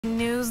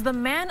News: the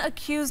man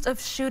accused of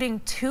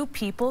shooting two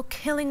people,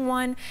 killing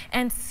one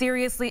and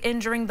seriously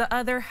injuring the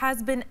other,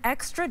 has been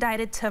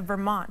extradited to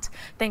Vermont.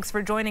 Thanks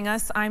for joining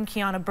us. I'm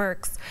Kiana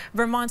Burks.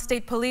 Vermont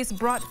State Police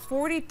brought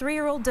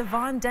 43-year-old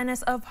Devon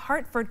Dennis of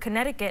Hartford,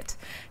 Connecticut.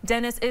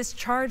 Dennis is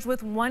charged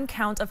with one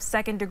count of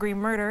second-degree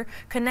murder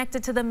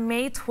connected to the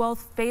May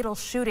 12th fatal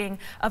shooting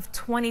of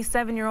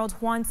 27-year-old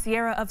Juan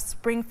Sierra of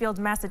Springfield,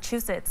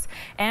 Massachusetts,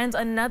 and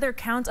another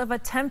count of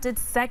attempted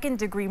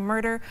second-degree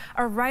murder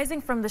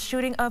arising from the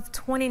shooting of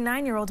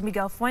 29-year-old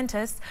Miguel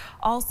Fuentes,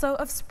 also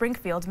of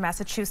Springfield,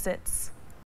 Massachusetts.